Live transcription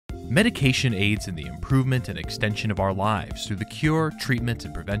Medication aids in the improvement and extension of our lives through the cure, treatment,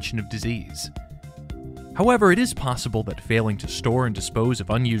 and prevention of disease. However, it is possible that failing to store and dispose of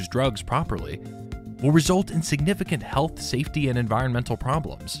unused drugs properly will result in significant health, safety, and environmental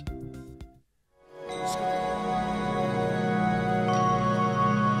problems.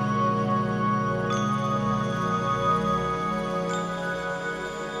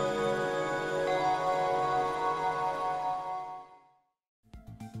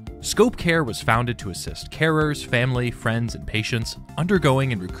 Scope Care was founded to assist carers, family, friends, and patients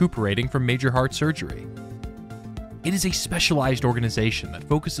undergoing and recuperating from major heart surgery. It is a specialized organization that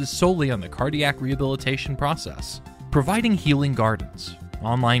focuses solely on the cardiac rehabilitation process, providing healing gardens,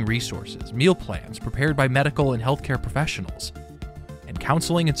 online resources, meal plans prepared by medical and healthcare professionals, and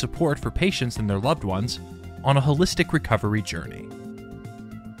counseling and support for patients and their loved ones on a holistic recovery journey.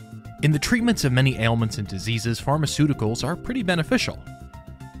 In the treatments of many ailments and diseases, pharmaceuticals are pretty beneficial.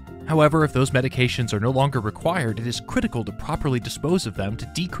 However, if those medications are no longer required, it is critical to properly dispose of them to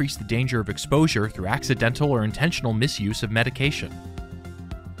decrease the danger of exposure through accidental or intentional misuse of medication.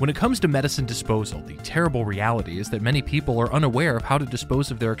 When it comes to medicine disposal, the terrible reality is that many people are unaware of how to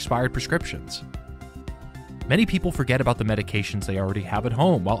dispose of their expired prescriptions. Many people forget about the medications they already have at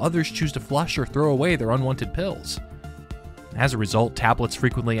home, while others choose to flush or throw away their unwanted pills. As a result, tablets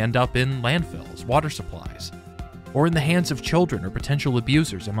frequently end up in landfills, water supplies, or in the hands of children or potential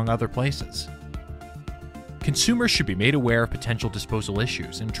abusers, among other places. Consumers should be made aware of potential disposal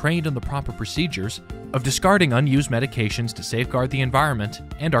issues and trained on the proper procedures of discarding unused medications to safeguard the environment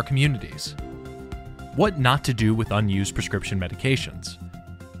and our communities. What not to do with unused prescription medications.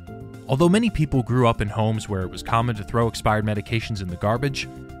 Although many people grew up in homes where it was common to throw expired medications in the garbage,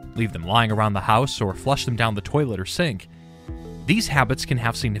 leave them lying around the house, or flush them down the toilet or sink, these habits can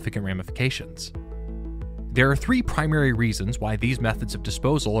have significant ramifications. There are three primary reasons why these methods of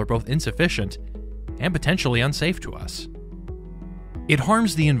disposal are both insufficient and potentially unsafe to us. It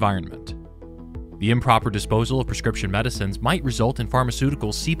harms the environment. The improper disposal of prescription medicines might result in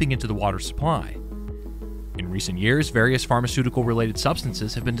pharmaceuticals seeping into the water supply. In recent years, various pharmaceutical-related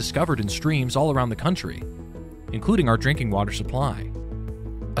substances have been discovered in streams all around the country, including our drinking water supply.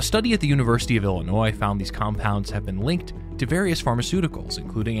 A study at the University of Illinois found these compounds have been linked to various pharmaceuticals,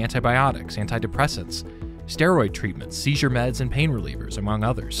 including antibiotics, antidepressants, steroid treatments, seizure meds, and pain relievers, among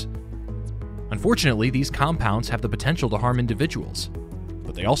others. Unfortunately, these compounds have the potential to harm individuals,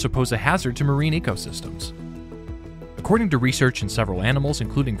 but they also pose a hazard to marine ecosystems. According to research in several animals,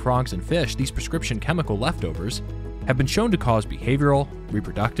 including frogs and fish, these prescription chemical leftovers have been shown to cause behavioral,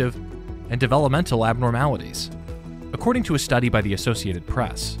 reproductive, and developmental abnormalities. According to a study by the Associated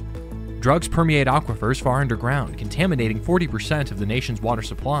Press, drugs permeate aquifers far underground, contaminating 40% of the nation's water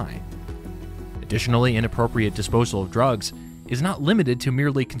supply. Additionally, inappropriate disposal of drugs is not limited to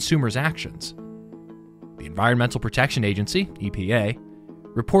merely consumers' actions. The Environmental Protection Agency, EPA,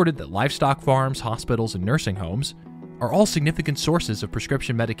 reported that livestock farms, hospitals, and nursing homes are all significant sources of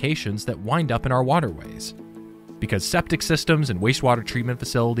prescription medications that wind up in our waterways. Because septic systems and wastewater treatment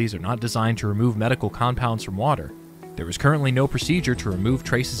facilities are not designed to remove medical compounds from water, there is currently no procedure to remove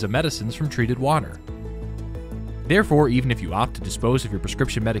traces of medicines from treated water. Therefore, even if you opt to dispose of your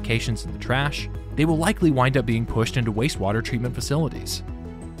prescription medications in the trash, they will likely wind up being pushed into wastewater treatment facilities.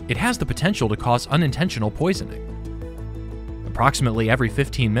 It has the potential to cause unintentional poisoning. Approximately every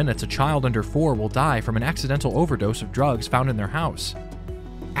 15 minutes, a child under 4 will die from an accidental overdose of drugs found in their house.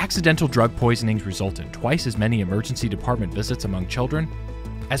 Accidental drug poisonings result in twice as many emergency department visits among children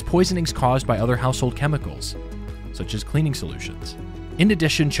as poisonings caused by other household chemicals, such as cleaning solutions. In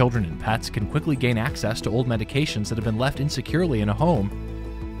addition, children and pets can quickly gain access to old medications that have been left insecurely in a home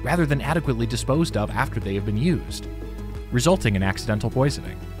rather than adequately disposed of after they have been used, resulting in accidental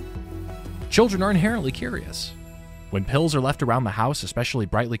poisoning. Children are inherently curious. When pills are left around the house, especially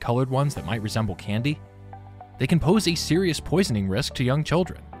brightly colored ones that might resemble candy, they can pose a serious poisoning risk to young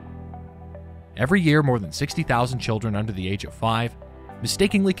children. Every year, more than 60,000 children under the age of 5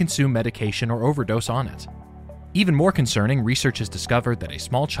 mistakenly consume medication or overdose on it. Even more concerning, research has discovered that a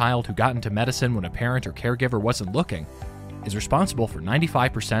small child who got into medicine when a parent or caregiver wasn't looking is responsible for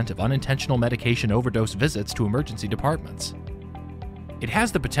 95% of unintentional medication overdose visits to emergency departments. It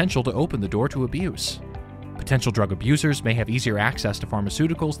has the potential to open the door to abuse. Potential drug abusers may have easier access to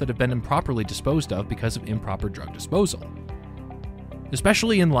pharmaceuticals that have been improperly disposed of because of improper drug disposal.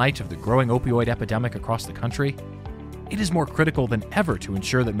 Especially in light of the growing opioid epidemic across the country, it is more critical than ever to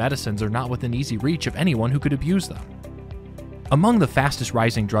ensure that medicines are not within easy reach of anyone who could abuse them. Among the fastest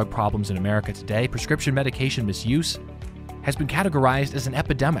rising drug problems in America today, prescription medication misuse has been categorized as an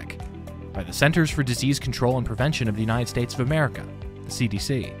epidemic by the Centers for Disease Control and Prevention of the United States of America, the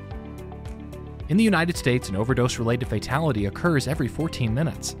CDC. In the United States, an overdose-related fatality occurs every 14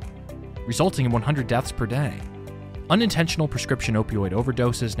 minutes, resulting in 100 deaths per day. Unintentional prescription opioid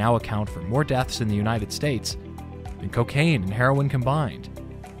overdoses now account for more deaths in the United States than cocaine and heroin combined.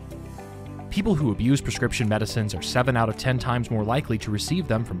 People who abuse prescription medicines are 7 out of 10 times more likely to receive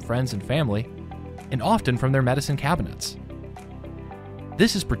them from friends and family, and often from their medicine cabinets.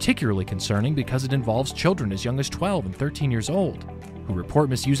 This is particularly concerning because it involves children as young as 12 and 13 years old, who report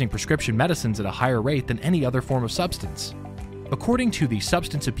misusing prescription medicines at a higher rate than any other form of substance. According to the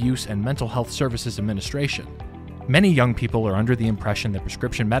Substance Abuse and Mental Health Services Administration, many young people are under the impression that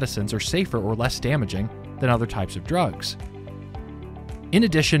prescription medicines are safer or less damaging than other types of drugs. In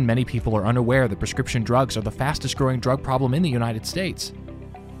addition, many people are unaware that prescription drugs are the fastest growing drug problem in the United States,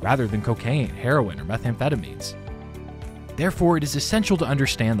 rather than cocaine, heroin, or methamphetamines. Therefore, it is essential to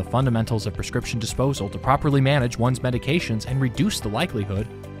understand the fundamentals of prescription disposal to properly manage one's medications and reduce the likelihood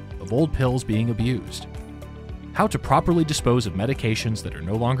of old pills being abused. How to properly dispose of medications that are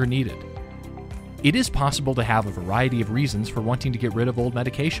no longer needed. It is possible to have a variety of reasons for wanting to get rid of old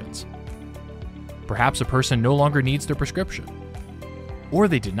medications. Perhaps a person no longer needs their prescription, or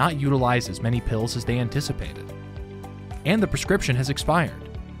they did not utilize as many pills as they anticipated, and the prescription has expired.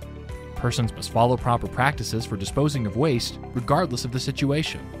 Persons must follow proper practices for disposing of waste, regardless of the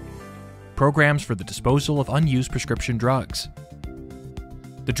situation. Programs for the disposal of unused prescription drugs.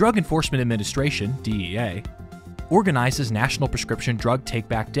 The Drug Enforcement Administration, DEA, organizes National Prescription Drug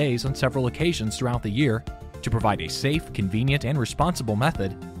Take-Back Days on several occasions throughout the year to provide a safe, convenient, and responsible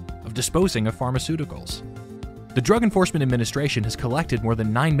method of disposing of pharmaceuticals. The Drug Enforcement Administration has collected more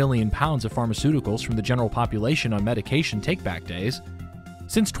than 9 million pounds of pharmaceuticals from the general population on medication take-back days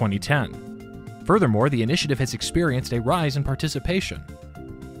since 2010. Furthermore, the initiative has experienced a rise in participation,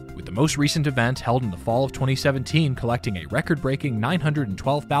 with the most recent event held in the fall of 2017 collecting a record-breaking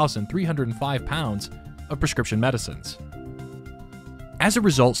 912,305 pounds of prescription medicines. As a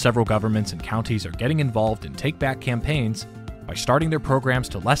result, several governments and counties are getting involved in take-back campaigns by starting their programs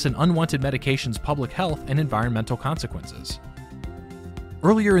to lessen unwanted medications' public health and environmental consequences.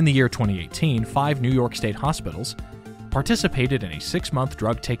 Earlier in the year 2018, 5 New York State hospitals participated in a 6-month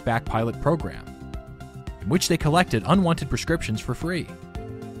drug take-back pilot program, in which they collected unwanted prescriptions for free.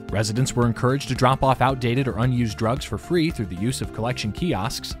 Residents were encouraged to drop off outdated or unused drugs for free through the use of collection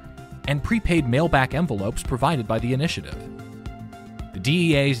kiosks and prepaid mail-back envelopes provided by the initiative. The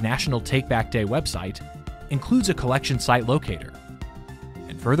DEA's National Take-Back Day website includes a collection site locator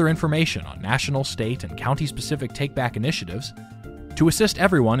and further information on national, state, and county-specific take-back initiatives to assist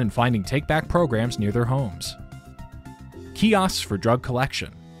everyone in finding take-back programs near their homes. Kiosks for drug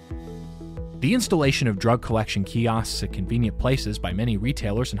collection. The installation of drug collection kiosks at convenient places by many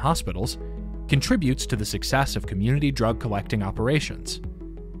retailers and hospitals contributes to the success of community drug collecting operations.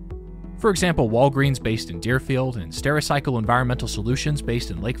 For example, Walgreens based in Deerfield and Stericycle Environmental Solutions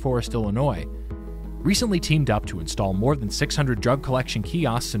based in Lake Forest, Illinois, recently teamed up to install more than 600 drug collection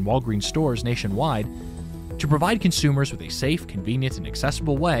kiosks in Walgreens stores nationwide to provide consumers with a safe, convenient, and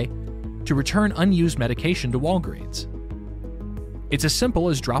accessible way to return unused medication to Walgreens. It's as simple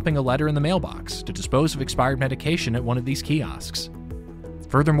as dropping a letter in the mailbox to dispose of expired medication at one of these kiosks.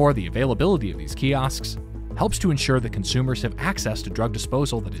 Furthermore, the availability of these kiosks helps to ensure that consumers have access to drug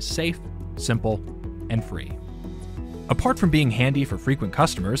disposal that is safe, simple, and free. Apart from being handy for frequent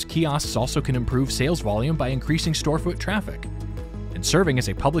customers, kiosks also can improve sales volume by increasing store foot traffic and serving as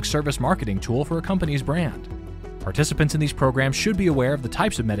a public service marketing tool for a company's brand. Participants in these programs should be aware of the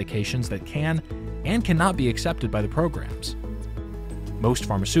types of medications that can and cannot be accepted by the programs. Most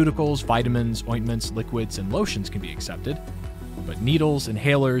pharmaceuticals, vitamins, ointments, liquids, and lotions can be accepted, but needles,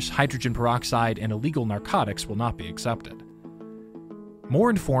 inhalers, hydrogen peroxide, and illegal narcotics will not be accepted.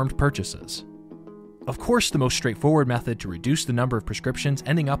 More informed purchases. Of course, the most straightforward method to reduce the number of prescriptions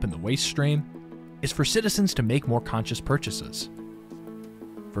ending up in the waste stream is for citizens to make more conscious purchases.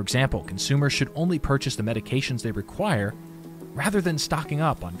 For example, consumers should only purchase the medications they require rather than stocking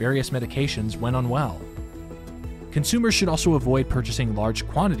up on various medications when unwell. Consumers should also avoid purchasing large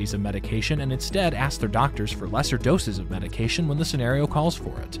quantities of medication and instead ask their doctors for lesser doses of medication when the scenario calls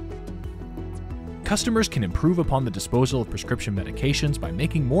for it. Customers can improve upon the disposal of prescription medications by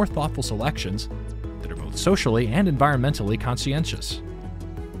making more thoughtful selections that are both socially and environmentally conscientious.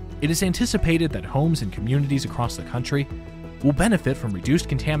 It is anticipated that homes and communities across the country will benefit from reduced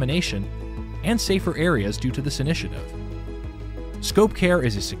contamination and safer areas due to this initiative. Scope Care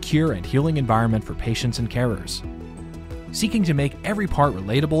is a secure and healing environment for patients and carers, seeking to make every part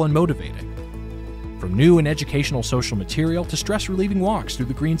relatable and motivating, from new and educational social material to stress-relieving walks through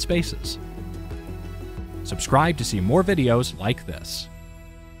the green spaces. Subscribe to see more videos like this.